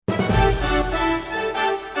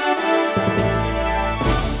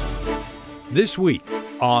This week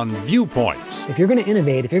on Viewpoints. If you're going to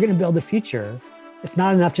innovate, if you're going to build the future, it's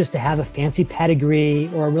not enough just to have a fancy pedigree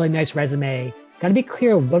or a really nice resume. Got to be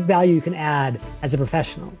clear what value you can add as a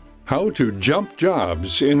professional. How to jump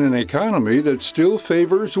jobs in an economy that still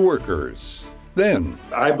favors workers. Then,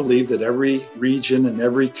 I believe that every region and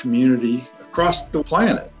every community across the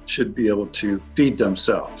planet should be able to feed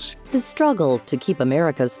themselves. The struggle to keep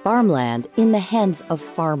America's farmland in the hands of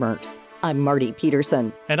farmers. I'm Marty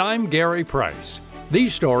Peterson. And I'm Gary Price.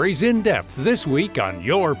 These stories in depth this week on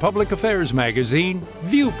your public affairs magazine,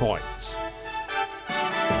 Viewpoints.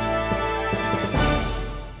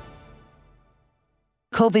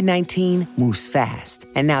 COVID-19 moves fast,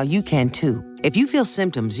 and now you can too. If you feel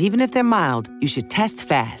symptoms, even if they're mild, you should test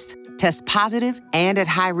fast. Test positive and at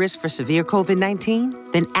high risk for severe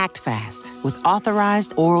COVID-19? Then act fast with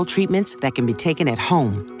authorized oral treatments that can be taken at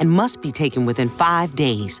home and must be taken within 5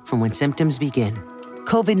 days from when symptoms begin.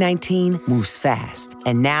 COVID-19 moves fast,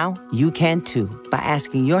 and now you can too by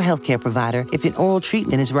asking your healthcare provider if an oral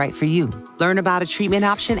treatment is right for you. Learn about a treatment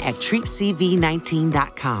option at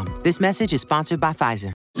treatcv19.com. This message is sponsored by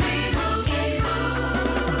Pfizer.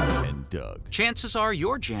 Chances are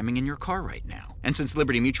you're jamming in your car right now. And since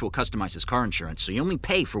Liberty Mutual customizes car insurance so you only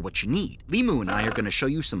pay for what you need, Limu and I are going to show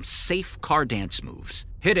you some safe car dance moves.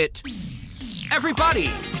 Hit it. Everybody,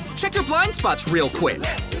 check your blind spots real quick.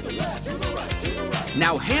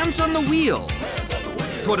 Now hands on the wheel.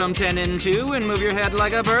 Put them 10 in 2 and move your head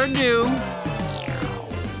like a bird do.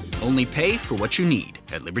 Only pay for what you need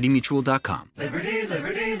at libertymutual.com. Liberty,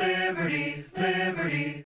 liberty, liberty,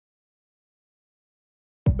 liberty.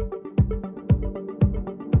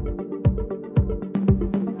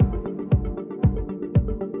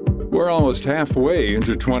 We're almost halfway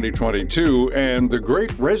into 2022, and the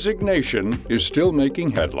Great Resignation is still making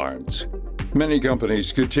headlines. Many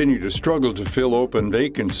companies continue to struggle to fill open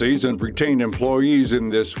vacancies and retain employees in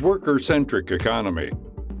this worker-centric economy.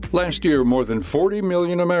 Last year, more than 40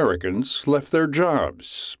 million Americans left their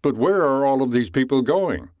jobs. But where are all of these people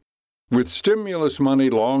going? With stimulus money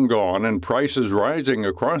long gone and prices rising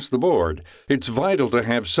across the board, it's vital to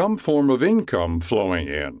have some form of income flowing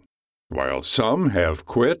in. While some have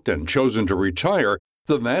quit and chosen to retire,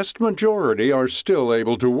 the vast majority are still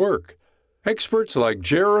able to work. Experts like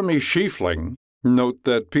Jeremy Schiefling note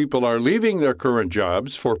that people are leaving their current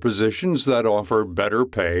jobs for positions that offer better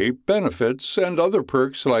pay, benefits, and other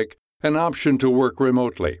perks like an option to work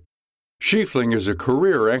remotely. Schiefling is a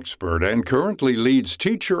career expert and currently leads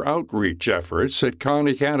teacher outreach efforts at Khan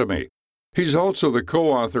Academy. He's also the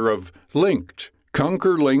co-author of Linked,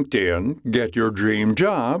 Conquer LinkedIn, Get Your Dream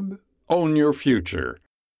Job, Own Your Future.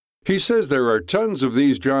 He says there are tons of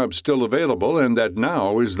these jobs still available and that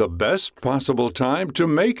now is the best possible time to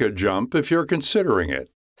make a jump if you're considering it.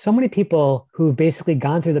 So many people who've basically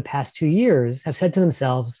gone through the past 2 years have said to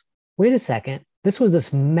themselves, wait a second, this was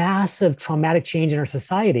this massive traumatic change in our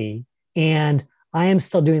society, and I am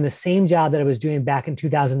still doing the same job that I was doing back in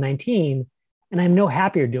 2019, and I'm no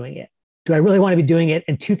happier doing it. Do I really want to be doing it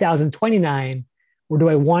in 2029, or do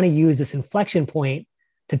I want to use this inflection point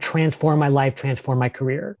to transform my life, transform my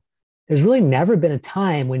career? There's really never been a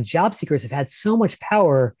time when job seekers have had so much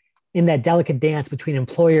power in that delicate dance between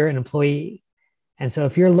employer and employee. And so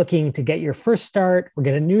if you're looking to get your first start or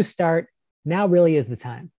get a new start, now really is the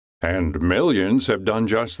time. And millions have done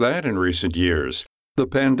just that in recent years. The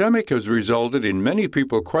pandemic has resulted in many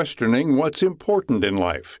people questioning what's important in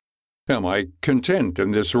life. Am I content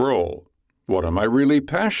in this role? What am I really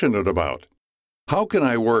passionate about? How can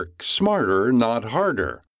I work smarter, not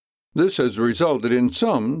harder? This has resulted in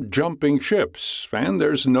some jumping ships, and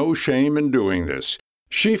there's no shame in doing this.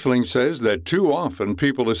 Schiefling says that too often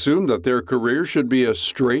people assume that their career should be a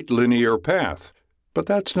straight linear path, but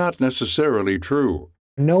that's not necessarily true.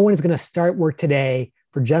 No one is going to start work today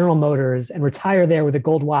for General Motors and retire there with a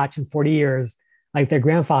gold watch in 40 years like their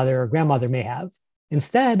grandfather or grandmother may have.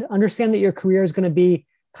 Instead, understand that your career is going to be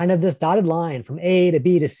kind of this dotted line from A to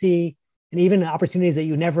B to C, and even opportunities that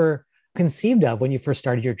you never conceived of when you first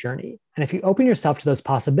started your journey. And if you open yourself to those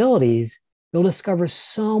possibilities, you'll discover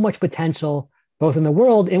so much potential, both in the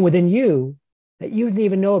world and within you, that you didn't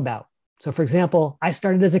even know about. So for example, I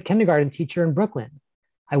started as a kindergarten teacher in Brooklyn.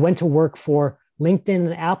 I went to work for LinkedIn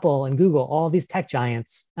and Apple and Google, all these tech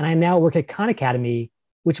giants. And I now work at Khan Academy,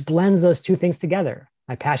 which blends those two things together,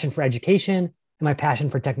 my passion for education and my passion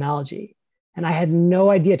for technology. And I had no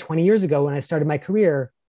idea 20 years ago when I started my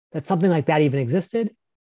career that something like that even existed.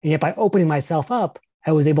 And yet by opening myself up,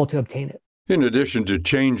 I was able to obtain it. In addition to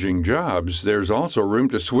changing jobs, there's also room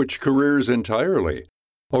to switch careers entirely.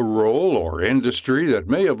 A role or industry that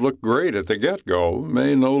may have looked great at the get-go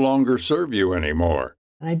may no longer serve you anymore.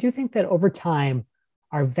 And I do think that over time,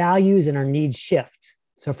 our values and our needs shift.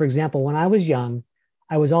 So, for example, when I was young,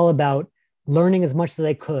 I was all about learning as much as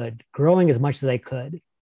I could, growing as much as I could.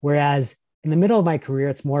 Whereas in the middle of my career,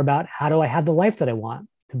 it's more about how do I have the life that I want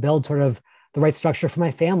to build sort of the right structure for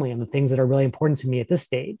my family and the things that are really important to me at this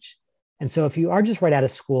stage. And so if you are just right out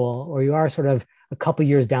of school or you are sort of a couple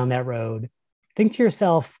years down that road, think to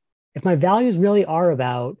yourself, if my values really are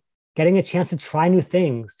about getting a chance to try new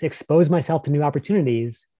things, to expose myself to new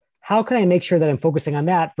opportunities, how can I make sure that I'm focusing on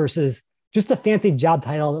that versus just a fancy job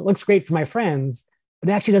title that looks great for my friends, but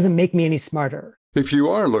actually doesn't make me any smarter? If you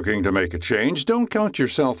are looking to make a change, don't count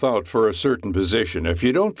yourself out for a certain position if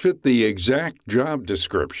you don't fit the exact job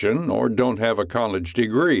description or don't have a college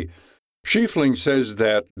degree. Schiefling says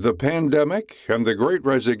that the pandemic and the Great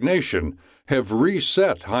Resignation have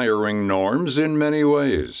reset hiring norms in many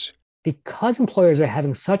ways. Because employers are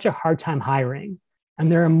having such a hard time hiring,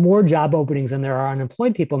 and there are more job openings than there are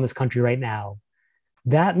unemployed people in this country right now,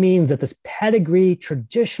 that means that this pedigree,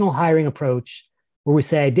 traditional hiring approach, where we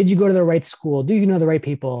say, did you go to the right school? Do you know the right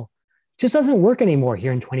people? Just doesn't work anymore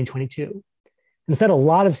here in 2022. Instead, a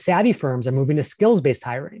lot of savvy firms are moving to skills-based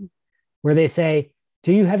hiring, where they say,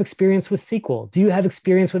 do you have experience with SQL? Do you have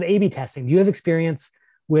experience with A/B testing? Do you have experience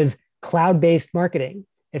with cloud-based marketing?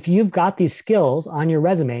 If you've got these skills on your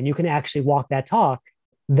resume and you can actually walk that talk,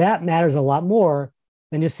 that matters a lot more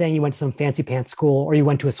than just saying you went to some fancy pants school or you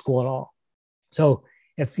went to a school at all. So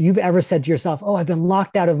if you've ever said to yourself, oh, I've been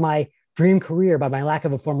locked out of my dream career by my lack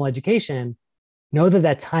of a formal education, know that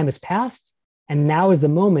that time has passed. And now is the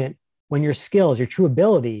moment when your skills, your true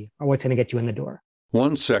ability are what's going to get you in the door.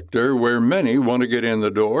 One sector where many want to get in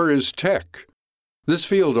the door is tech. This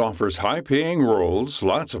field offers high-paying roles,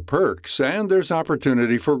 lots of perks, and there's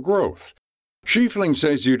opportunity for growth. Schiefling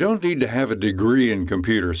says you don't need to have a degree in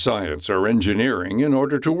computer science or engineering in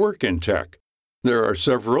order to work in tech. There are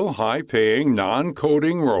several high-paying,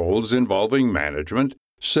 non-coding roles involving management,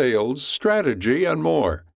 sales, strategy, and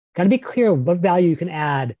more. Got to be clear what value you can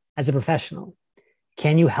add as a professional.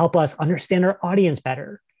 Can you help us understand our audience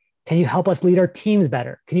better? Can you help us lead our teams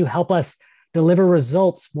better? Can you help us deliver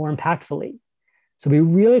results more impactfully? So be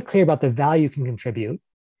really clear about the value you can contribute.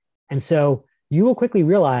 And so you will quickly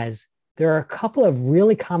realize there are a couple of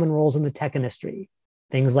really common roles in the tech industry,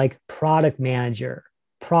 things like product manager,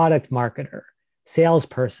 product marketer,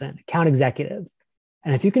 salesperson, account executive.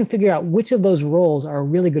 And if you can figure out which of those roles are a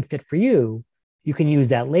really good fit for you, you can use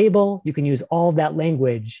that label, you can use all of that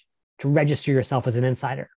language to register yourself as an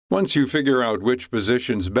insider. Once you figure out which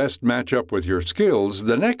positions best match up with your skills,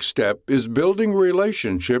 the next step is building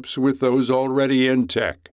relationships with those already in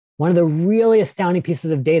tech. One of the really astounding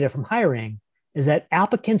pieces of data from hiring is that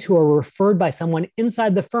applicants who are referred by someone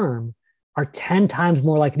inside the firm are 10 times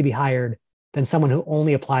more likely to be hired than someone who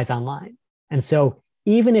only applies online. And so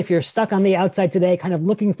even if you're stuck on the outside today, kind of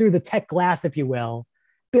looking through the tech glass, if you will,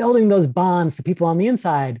 building those bonds to people on the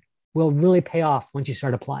inside will really pay off once you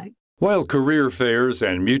start applying. While career fairs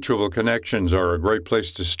and mutual connections are a great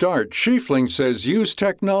place to start, Schiefling says use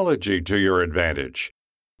technology to your advantage.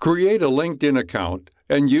 Create a LinkedIn account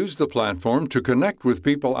and use the platform to connect with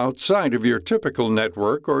people outside of your typical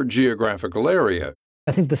network or geographical area.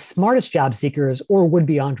 I think the smartest job seekers or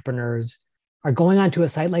would-be entrepreneurs are going onto a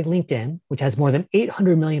site like LinkedIn, which has more than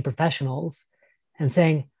 800 million professionals, and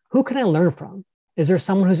saying, who can I learn from? Is there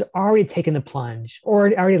someone who's already taken the plunge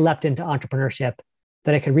or already leapt into entrepreneurship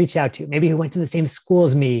that I could reach out to, maybe who went to the same school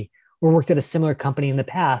as me or worked at a similar company in the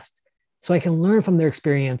past, so I can learn from their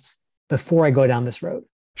experience before I go down this road?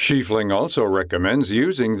 Schiefling also recommends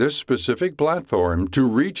using this specific platform to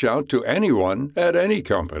reach out to anyone at any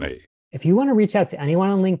company. If you want to reach out to anyone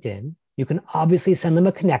on LinkedIn, you can obviously send them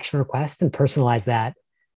a connection request and personalize that,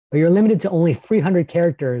 but you're limited to only 300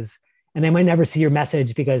 characters, and they might never see your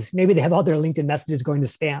message because maybe they have all their LinkedIn messages going to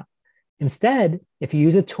spam. Instead, if you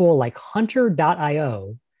use a tool like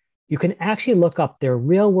hunter.io, you can actually look up their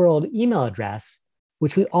real-world email address,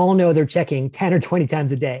 which we all know they're checking 10 or 20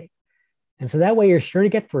 times a day. And so that way you're sure to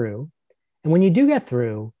get through. And when you do get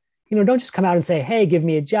through, don't just come out and say, hey, give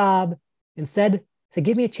me a job. Instead, say,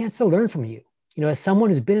 give me a chance to learn from you. As someone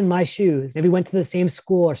who's been in my shoes, maybe went to the same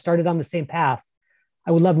school or started on the same path,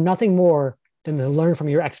 I would love nothing more than to learn from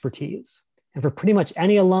your expertise. And for pretty much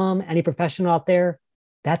any alum, any professional out there,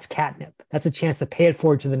 that's catnip. That's a chance to pay it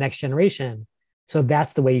forward to the next generation. So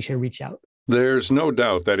that's the way you should reach out. There's no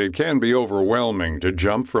doubt that it can be overwhelming to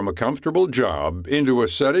jump from a comfortable job into a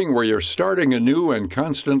setting where you're starting anew and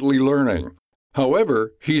constantly learning.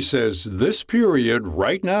 However, he says this period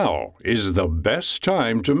right now is the best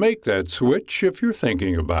time to make that switch if you're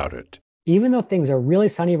thinking about it. Even though things are really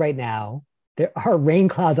sunny right now, there are rain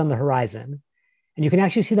clouds on the horizon. And you can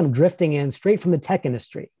actually see them drifting in straight from the tech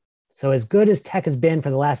industry. So as good as tech has been for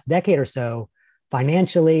the last decade or so,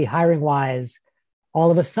 financially, hiring-wise,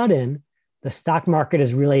 all of a sudden, the stock market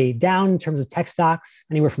is really down in terms of tech stocks,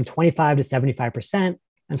 anywhere from 25 to 75%.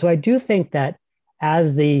 And so I do think that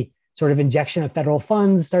as the sort of injection of federal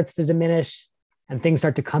funds starts to diminish and things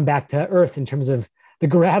start to come back to earth in terms of the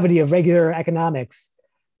gravity of regular economics,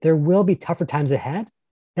 there will be tougher times ahead.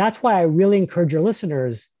 That's why I really encourage your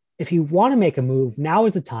listeners, if you want to make a move, now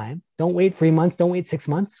is the time. Don't wait 3 months, don't wait 6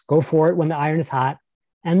 months. Go for it when the iron is hot,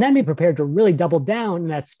 and then be prepared to really double down in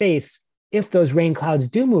that space if those rain clouds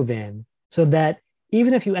do move in, so that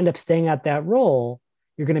even if you end up staying at that role,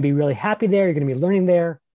 you're going to be really happy there, you're going to be learning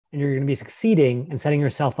there, and you're going to be succeeding and setting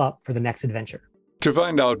yourself up for the next adventure. To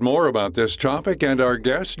find out more about this topic and our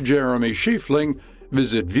guest, Jeremy Schiefling,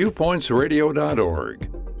 visit viewpointsradio.org.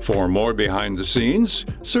 For more behind the scenes,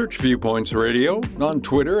 search Viewpoints Radio on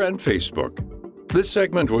Twitter and Facebook. This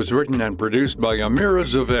segment was written and produced by Amira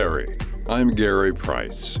Zaveri. I'm Gary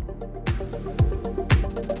Price.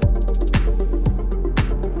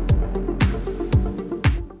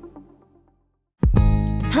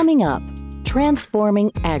 Coming up,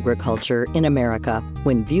 transforming agriculture in America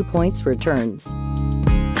when Viewpoints returns.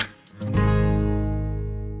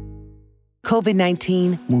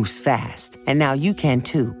 COVID-19 moves fast, and now you can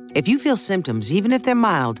too. If you feel symptoms, even if they're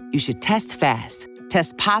mild, you should test fast.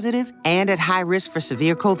 Test positive and at high risk for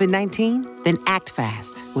severe COVID-19? Then act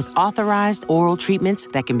fast with authorized oral treatments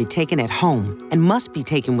that can be taken at home and must be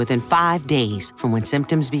taken within 5 days from when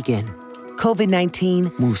symptoms begin.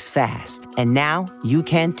 COVID-19 moves fast, and now you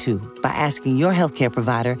can too by asking your healthcare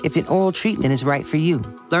provider if an oral treatment is right for you.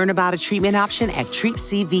 Learn about a treatment option at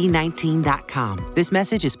treatcv19.com. This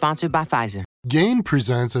message is sponsored by Pfizer. Gain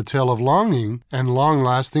presents a tale of longing and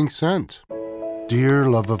long-lasting scent. Dear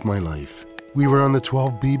love of my life, we were on the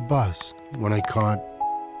 12B bus when I caught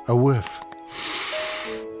a whiff.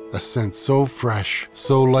 A scent so fresh,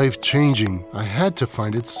 so life-changing, I had to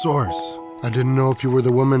find its source. I didn't know if you were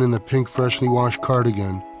the woman in the pink freshly washed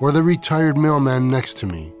cardigan or the retired mailman next to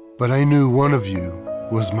me, but I knew one of you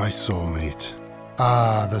was my soulmate.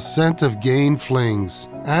 Ah, the scent of Gain Flings.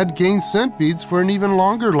 Add Gain scent beads for an even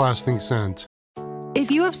longer lasting scent. If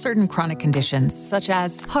you have certain chronic conditions such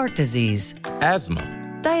as heart disease, asthma,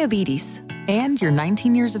 diabetes, and you're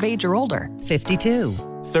 19 years of age or older, 52,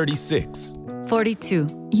 36, 42,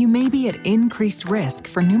 you may be at increased risk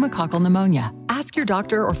for pneumococcal pneumonia. Ask your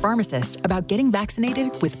doctor or pharmacist about getting vaccinated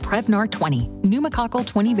with Prevnar 20, pneumococcal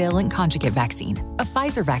 20-valent conjugate vaccine, a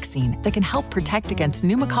Pfizer vaccine that can help protect against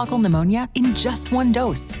pneumococcal pneumonia in just one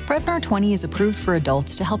dose. Prevnar 20 is approved for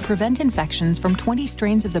adults to help prevent infections from 20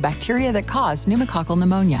 strains of the bacteria that cause pneumococcal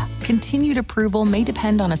pneumonia. Continued approval may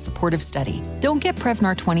depend on a supportive study. Don't get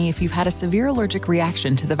Prevnar 20 if you've had a severe allergic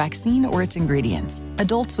reaction to the vaccine or its ingredients.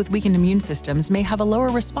 Adults with weakened immune systems may have a lower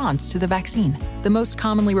response to the vaccine. The most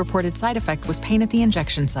commonly reported side effect was pain at the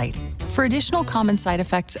injection site. For additional common side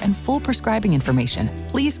effects and full prescribing information,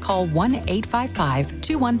 please call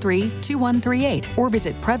 1-855-213-2138 or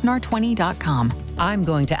visit Prevnar20.com. I'm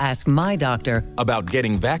going to ask my doctor about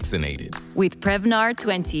getting vaccinated with Prevnar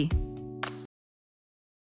 20.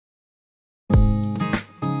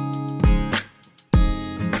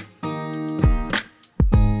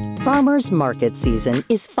 Farmers market season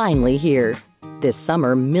is finally here. This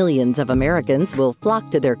summer, millions of Americans will flock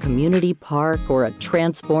to their community park or a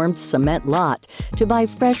transformed cement lot to buy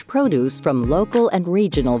fresh produce from local and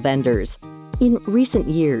regional vendors. In recent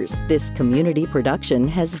years, this community production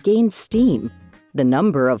has gained steam. The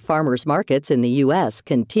number of farmers markets in the U.S.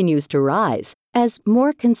 continues to rise as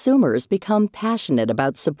more consumers become passionate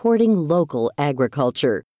about supporting local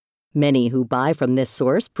agriculture. Many who buy from this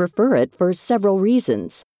source prefer it for several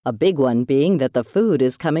reasons. A big one being that the food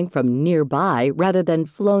is coming from nearby rather than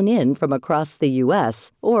flown in from across the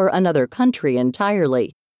U.S. or another country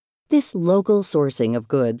entirely. This local sourcing of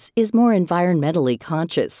goods is more environmentally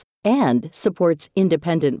conscious and supports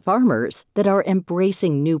independent farmers that are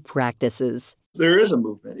embracing new practices. There is a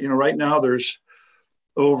movement. Right now there's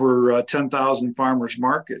over 10,000 farmers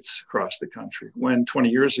markets across the country, when 20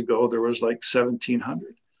 years ago there was like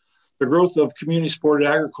 1,700. The growth of community-supported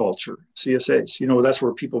agriculture, CSAs, that's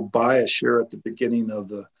where people buy a share at the beginning of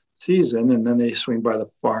the season, and then they swing by the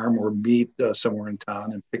farm or meet somewhere in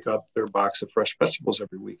town and pick up their box of fresh vegetables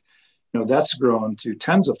every week. That's grown to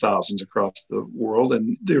tens of thousands across the world,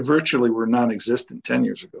 and they virtually were non-existent 10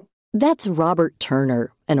 years ago. That's Robert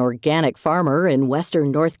Turner, an organic farmer in western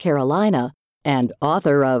North Carolina and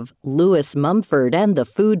author of Lewis Mumford and the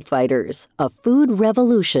Food Fighters, A Food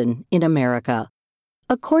Revolution in America.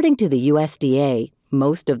 According to the USDA,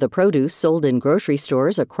 most of the produce sold in grocery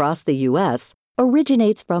stores across the U.S.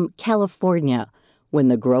 originates from California. When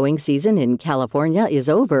the growing season in California is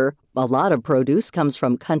over, a lot of produce comes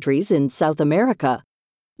from countries in South America.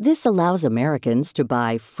 This allows Americans to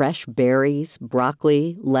buy fresh berries,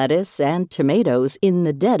 broccoli, lettuce, and tomatoes in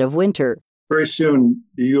the dead of winter. Very soon,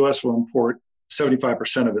 the U.S. will import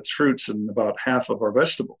 75% of its fruits and about half of our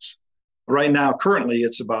vegetables. Right now, currently,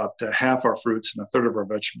 it's about half our fruits and a third of our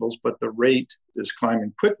vegetables, but the rate is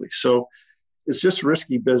climbing quickly. So it's just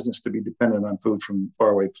risky business to be dependent on food from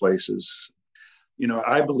faraway places.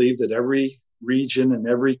 I believe that every region and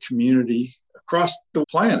every community across the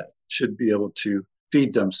planet should be able to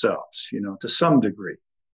feed themselves, to some degree,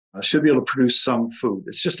 should be able to produce some food.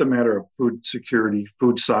 It's just a matter of food security,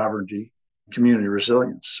 food sovereignty, community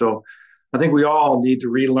resilience. So I think we all need to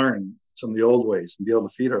relearn some of the old ways and be able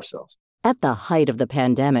to feed ourselves. At the height of the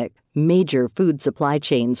pandemic, major food supply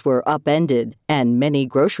chains were upended and many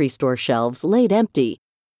grocery store shelves laid empty.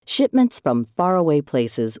 Shipments from faraway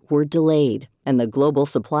places were delayed, and the global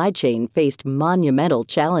supply chain faced monumental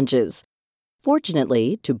challenges.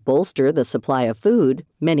 Fortunately, to bolster the supply of food,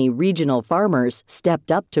 many regional farmers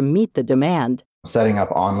stepped up to meet the demand. Setting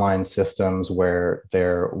up online systems where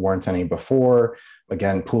there weren't any before,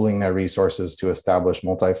 again, pooling their resources to establish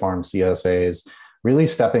multi-farm CSAs, really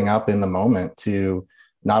stepping up in the moment to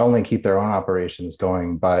not only keep their own operations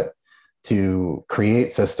going, but to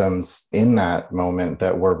create systems in that moment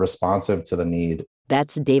that were responsive to the need.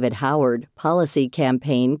 That's David Howard, Policy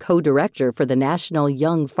Campaign Co-Director for the National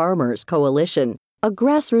Young Farmers Coalition, a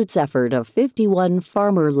grassroots effort of 51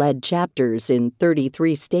 farmer-led chapters in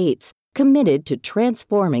 33 states committed to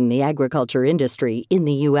transforming the agriculture industry in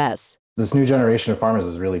the U.S. This new generation of farmers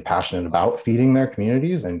is really passionate about feeding their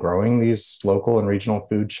communities and growing these local and regional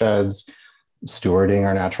food sheds, stewarding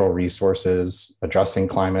our natural resources, addressing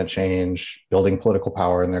climate change, building political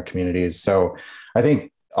power in their communities. So I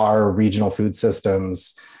think our regional food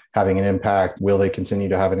systems having an impact, will they continue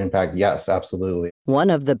to have an impact? Yes, absolutely. One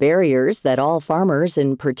of the barriers that all farmers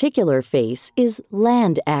in particular face is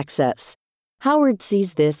land access. Howard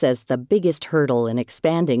sees this as the biggest hurdle in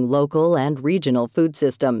expanding local and regional food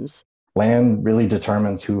systems. Land really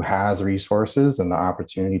determines who has resources and the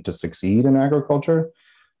opportunity to succeed in agriculture.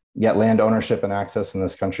 Yet land ownership and access in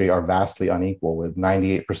this country are vastly unequal, with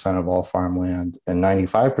 98% of all farmland and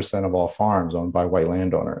 95% of all farms owned by white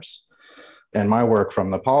landowners. And my work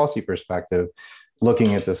from the policy perspective,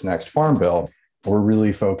 looking at this next farm bill, we're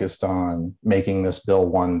really focused on making this bill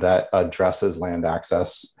one that addresses land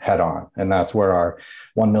access head on. And that's where our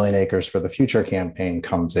 1 Million Acres for the Future campaign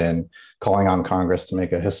comes in, calling on Congress to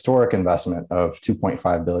make a historic investment of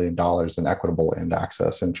 $2.5 billion in equitable land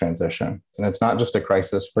access and transition. And it's not just a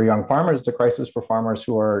crisis for young farmers, it's a crisis for farmers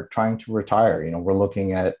who are trying to retire. We're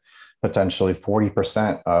looking at potentially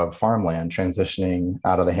 40% of farmland transitioning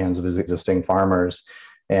out of the hands of existing farmers.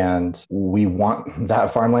 And we want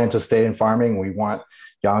that farmland to stay in farming. We want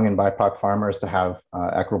young and BIPOC farmers to have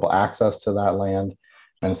equitable access to that land.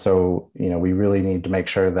 And so, we really need to make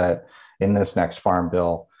sure that in this next farm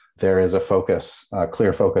bill, there is a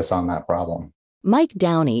clear focus on that problem. Mike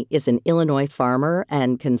Downey is an Illinois farmer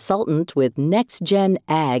and consultant with Next Gen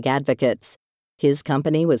Ag Advocates. His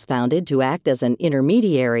company was founded to act as an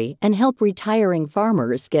intermediary and help retiring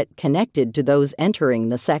farmers get connected to those entering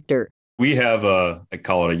the sector. We have I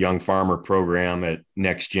call it a young farmer program at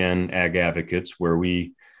Next Gen Ag Advocates, where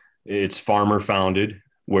it's farmer founded,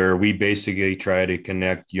 where we basically try to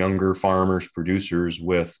connect younger farmers, producers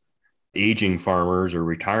with aging farmers or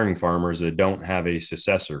retiring farmers that don't have a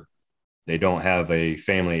successor. They don't have a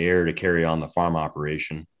family heir to carry on the farm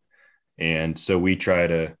operation. And so we try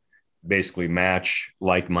to basically match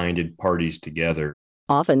like-minded parties together.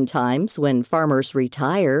 Oftentimes, when farmers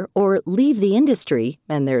retire or leave the industry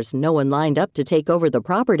and there's no one lined up to take over the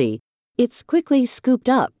property, it's quickly scooped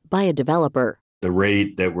up by a developer. The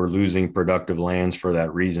rate that we're losing productive lands for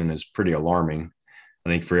that reason is pretty alarming. I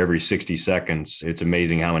think for every 60 seconds, it's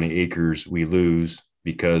amazing how many acres we lose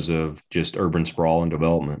because of just urban sprawl and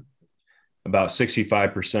development. About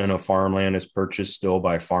 65% of farmland is purchased still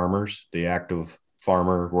by farmers, the active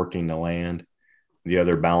farmer working the land. The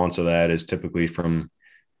other balance of that is typically from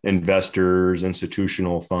investors,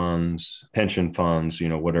 institutional funds, pension funds,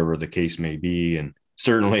 whatever the case may be. And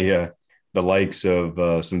certainly the likes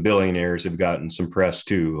of some billionaires have gotten some press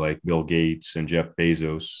too, like Bill Gates and Jeff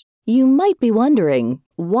Bezos. You might be wondering,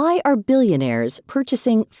 why are billionaires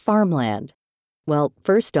purchasing farmland? Well,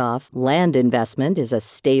 first off, land investment is a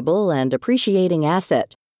stable and appreciating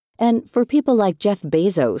asset. And for people like Jeff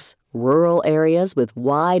Bezos, rural areas with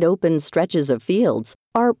wide open stretches of fields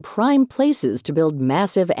are prime places to build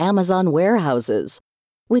massive Amazon warehouses.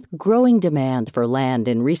 With growing demand for land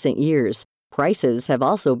in recent years, Prices have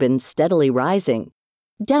also been steadily rising.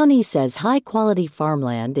 Downey says high-quality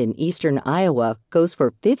farmland in eastern Iowa goes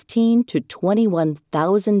for $15,000 to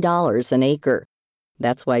 $21,000 an acre.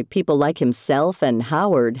 That's why people like himself and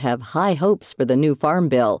Howard have high hopes for the new farm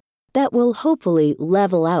bill that will hopefully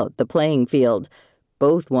level out the playing field.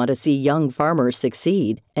 Both want to see young farmers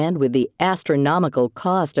succeed, and with the astronomical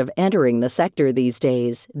cost of entering the sector these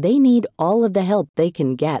days, they need all of the help they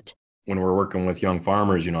can get. When we're working with young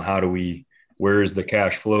farmers, where is the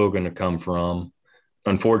cash flow going to come from?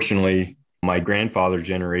 Unfortunately, my grandfather's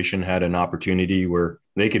generation had an opportunity where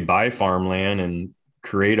they could buy farmland and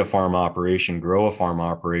create a farm operation, grow a farm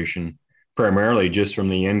operation, primarily just from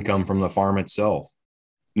the income from the farm itself.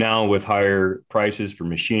 Now with higher prices for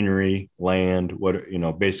machinery, land,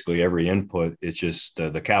 basically every input, it's just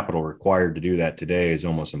the capital required to do that today is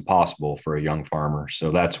almost impossible for a young farmer.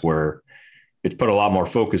 So that's where it's put a lot more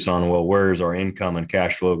focus on, well, where is our income and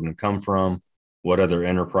cash flow going to come from? What other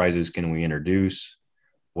enterprises can we introduce?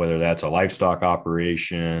 Whether that's a livestock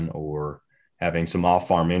operation or having some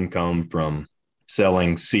off-farm income from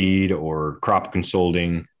selling seed or crop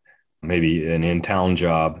consulting, maybe an in-town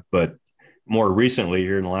job. But more recently,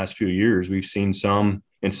 here in the last few years, we've seen some,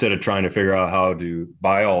 instead of trying to figure out how to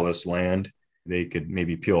buy all this land, they could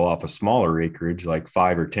maybe peel off a smaller acreage, like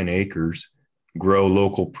 5 or 10 acres, grow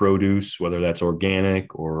local produce, whether that's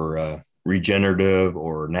organic or regenerative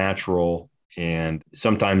or natural. And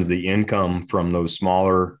sometimes the income from those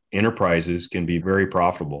smaller enterprises can be very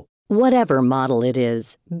profitable. Whatever model it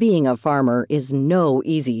is, being a farmer is no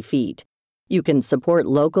easy feat. You can support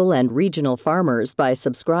local and regional farmers by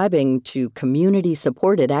subscribing to Community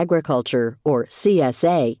Supported Agriculture, or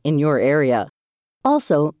CSA, in your area.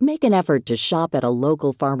 Also, make an effort to shop at a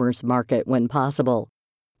local farmers market when possible.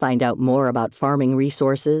 Find out more about farming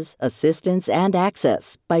resources, assistance, and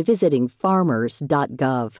access by visiting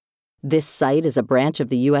farmers.gov. This site is a branch of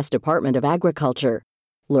the U.S. Department of Agriculture.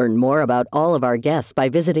 Learn more about all of our guests by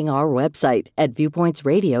visiting our website at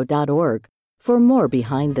viewpointsradio.org. For more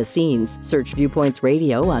behind the scenes, search Viewpoints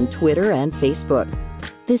Radio on Twitter and Facebook.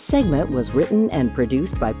 This segment was written and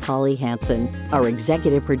produced by Polly Hansen. Our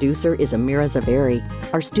executive producer is Amira Zaveri.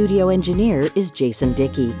 Our studio engineer is Jason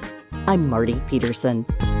Dickey. I'm Marty Peterson.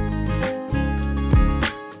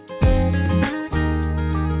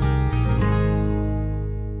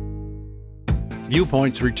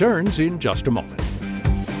 Viewpoints returns in just a moment.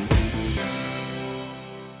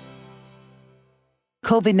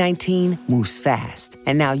 COVID-19 moves fast,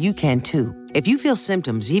 and now you can too. If you feel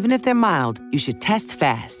symptoms, even if they're mild, you should test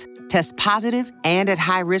fast. Test positive and at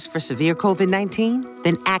high risk for severe COVID-19?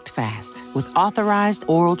 Then act fast with authorized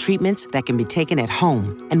oral treatments that can be taken at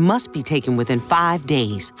home and must be taken within 5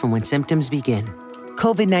 days from when symptoms begin.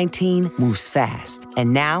 COVID-19 moves fast,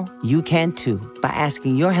 and now you can too by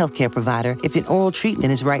asking your healthcare provider if an oral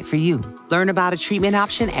treatment is right for you. Learn about a treatment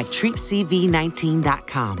option at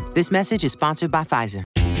treatcv19.com. This message is sponsored by Pfizer.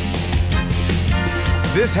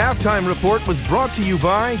 This halftime report was brought to you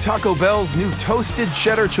by Taco Bell's new Toasted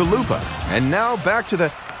Cheddar Chalupa. And now back to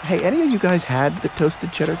the... Hey, any of you guys had the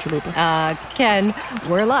Toasted Cheddar Chalupa? Ken,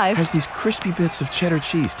 we're live. Has these crispy bits of cheddar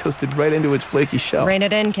cheese toasted right into its flaky shell. Rein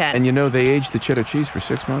it in, Ken. And you know they aged the cheddar cheese for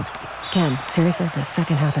 6 months. Ken, seriously, the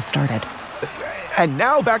second half has started. And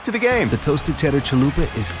now back to the game. The Toasted Cheddar Chalupa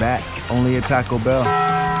is back, only at Taco Bell.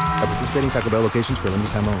 At participating Taco Bell locations for a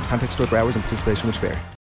limited time only. Contact store for hours and participation which vary.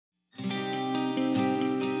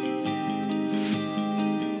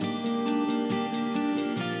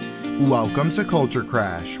 Welcome to Culture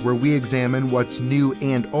Crash, where we examine what's new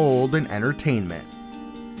and old in entertainment.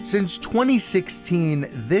 Since 2016,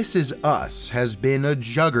 This Is Us has been a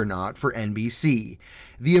juggernaut for NBC.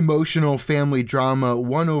 The emotional family drama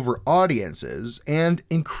won over audiences, and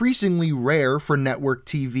increasingly rare for network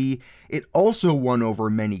TV, it also won over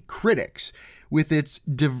many critics, with its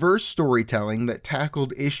diverse storytelling that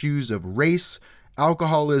tackled issues of race,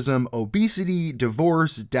 alcoholism, obesity,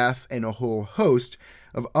 divorce, death, and a whole host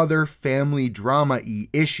of other family drama-y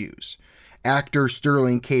issues. Actor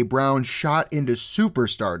Sterling K. Brown shot into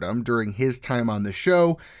superstardom during his time on the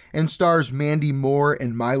show, and stars Mandy Moore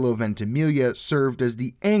and Milo Ventimiglia served as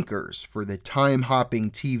the anchors for the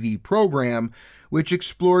time-hopping TV program, which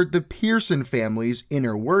explored the Pearson family's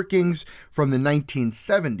inner workings from the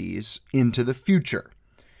 1970s into the future.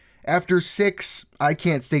 After 6, I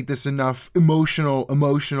can't state this enough, emotional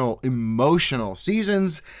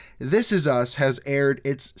seasons, This Is Us has aired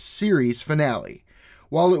its series finale.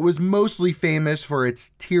 While it was mostly famous for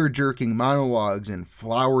its tear-jerking monologues and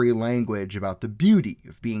flowery language about the beauty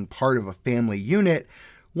of being part of a family unit,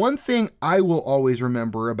 one thing I will always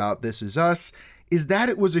remember about This Is Us is that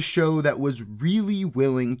it was a show that was really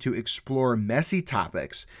willing to explore messy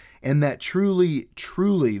topics and that truly,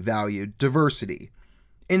 truly valued diversity.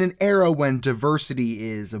 In an era when diversity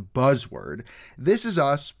is a buzzword, This Is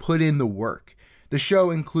Us put in the work. The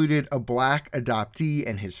show included a Black adoptee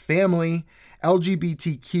and his family,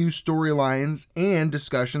 LGBTQ storylines, and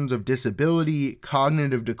discussions of disability,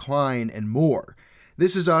 cognitive decline, and more.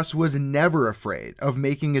 This Is Us was never afraid of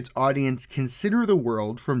making its audience consider the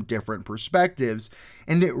world from different perspectives,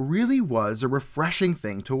 and it really was a refreshing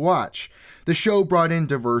thing to watch. The show brought in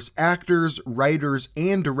diverse actors, writers,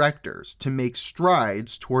 and directors to make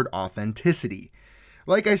strides toward authenticity.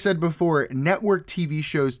 Like I said before, network TV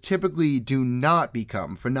shows typically do not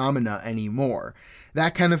become phenomena anymore.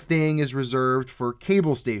 That kind of thing is reserved for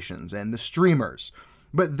cable stations and the streamers.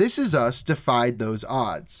 But This Is Us defied those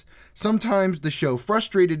odds. Sometimes the show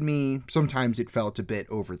frustrated me, sometimes it felt a bit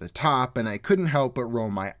over the top, and I couldn't help but roll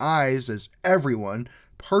my eyes as everyone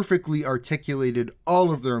perfectly articulated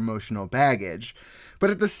all of their emotional baggage. But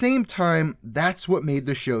at the same time, that's what made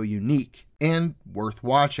the show unique and worth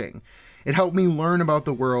watching. It helped me learn about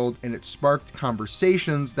the world, and it sparked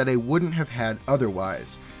conversations that I wouldn't have had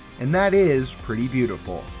otherwise. And that is pretty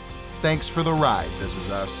beautiful. Thanks for the ride, This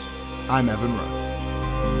Is Us. I'm Evan Rowe.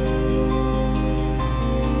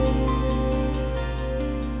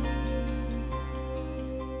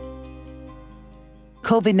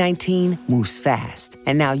 COVID-19 moves fast,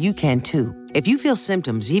 and now you can too. If you feel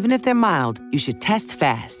symptoms, even if they're mild, you should test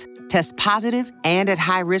fast. Test positive and at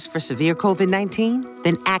high risk for severe COVID-19?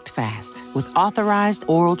 Then act fast with authorized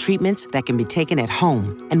oral treatments that can be taken at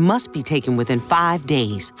home and must be taken within 5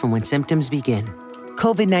 days from when symptoms begin.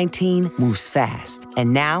 COVID-19 moves fast,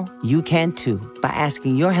 and now you can too by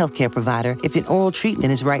asking your healthcare provider if an oral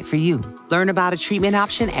treatment is right for you. Learn about a treatment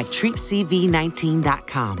option at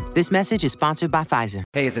treatcv19.com. This message is sponsored by Pfizer.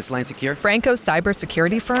 Hey, is this line secure? Franco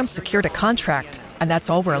cybersecurity firm secured a contract, and that's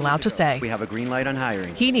all we're allowed to say. We have a green light on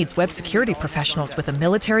hiring. He needs web security professionals with a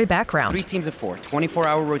military background. 3 teams of 4,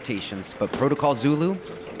 24-hour rotations, but Protocol Zulu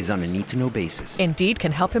is on a need-to-know basis. Indeed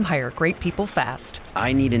can help him hire great people fast.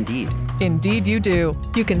 I need Indeed. Indeed you do.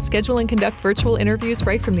 You can schedule and conduct virtual interviews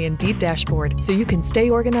right from the Indeed dashboard, so you can stay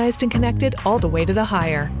organized and connected all the way to the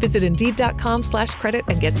hire. Visit Indeed.com/credit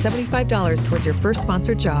and get $75 towards your first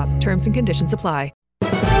sponsored job. Terms and conditions apply.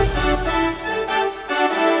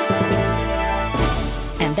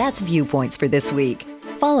 And that's Viewpoints for this week.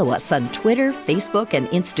 Follow us on Twitter, Facebook, and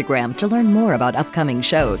Instagram to learn more about upcoming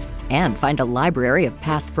shows and find a library of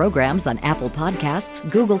past programs on Apple Podcasts,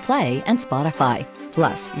 Google Play, and Spotify.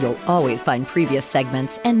 Plus, you'll always find previous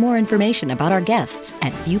segments and more information about our guests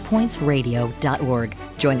at viewpointsradio.org.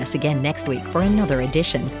 Join us again next week for another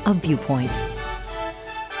edition of Viewpoints.